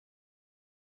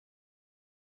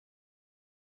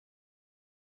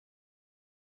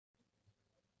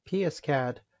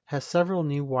PSCAD has several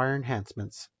new wire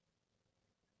enhancements.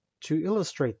 To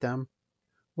illustrate them,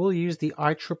 we'll use the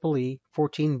IEEE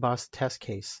 14 bus test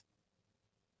case.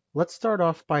 Let's start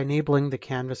off by enabling the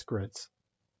canvas grids.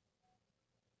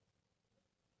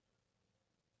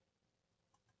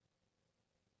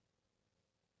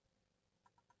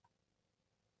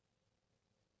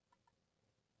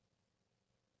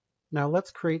 Now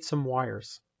let's create some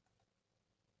wires.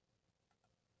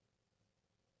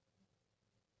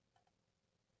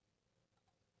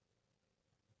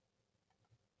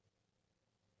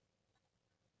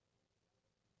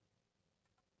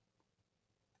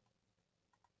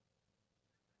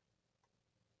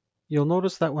 You'll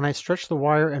notice that when I stretch the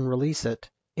wire and release it,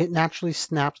 it naturally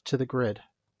snaps to the grid.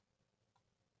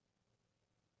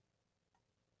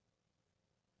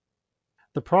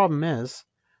 The problem is,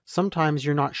 sometimes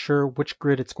you're not sure which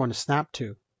grid it's going to snap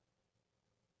to.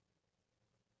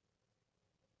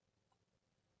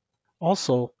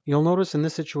 Also, you'll notice in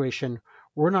this situation,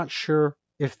 we're not sure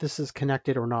if this is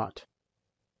connected or not.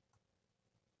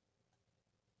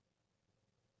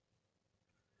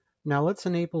 Now let's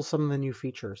enable some of the new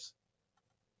features.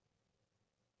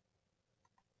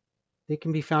 They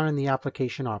can be found in the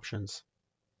application options.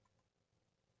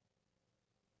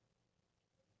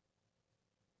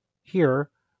 Here,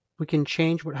 we can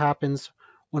change what happens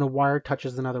when a wire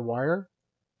touches another wire,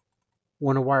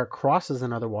 when a wire crosses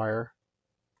another wire,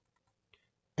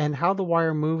 and how the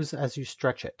wire moves as you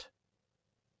stretch it.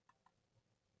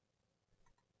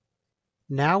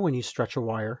 Now when you stretch a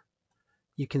wire,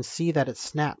 you can see that it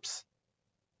snaps,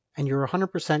 and you're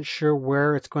 100% sure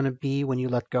where it's going to be when you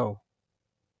let go.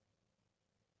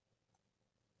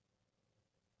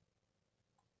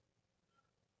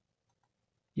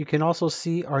 You can also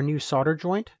see our new solder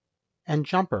joint and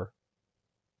jumper.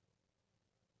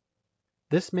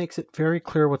 This makes it very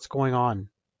clear what's going on,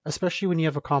 especially when you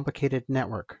have a complicated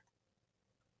network.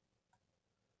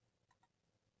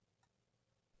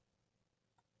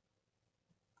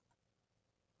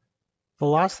 The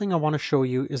last thing I want to show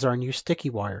you is our new sticky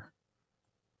wire.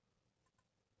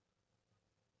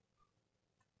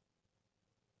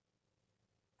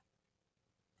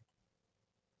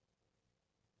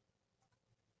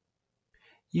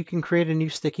 You can create a new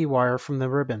sticky wire from the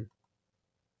ribbon.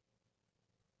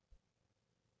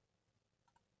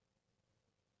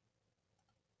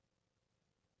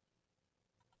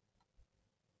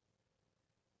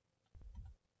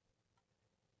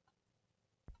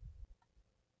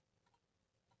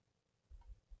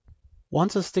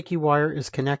 Once a sticky wire is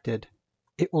connected,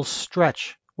 it will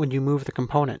stretch when you move the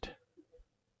component.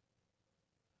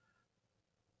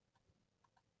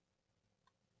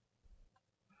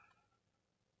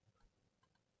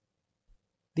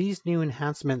 These new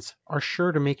enhancements are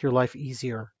sure to make your life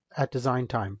easier at design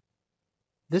time.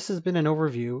 This has been an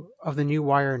overview of the new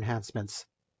wire enhancements.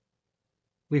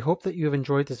 We hope that you have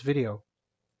enjoyed this video.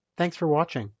 Thanks for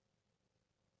watching.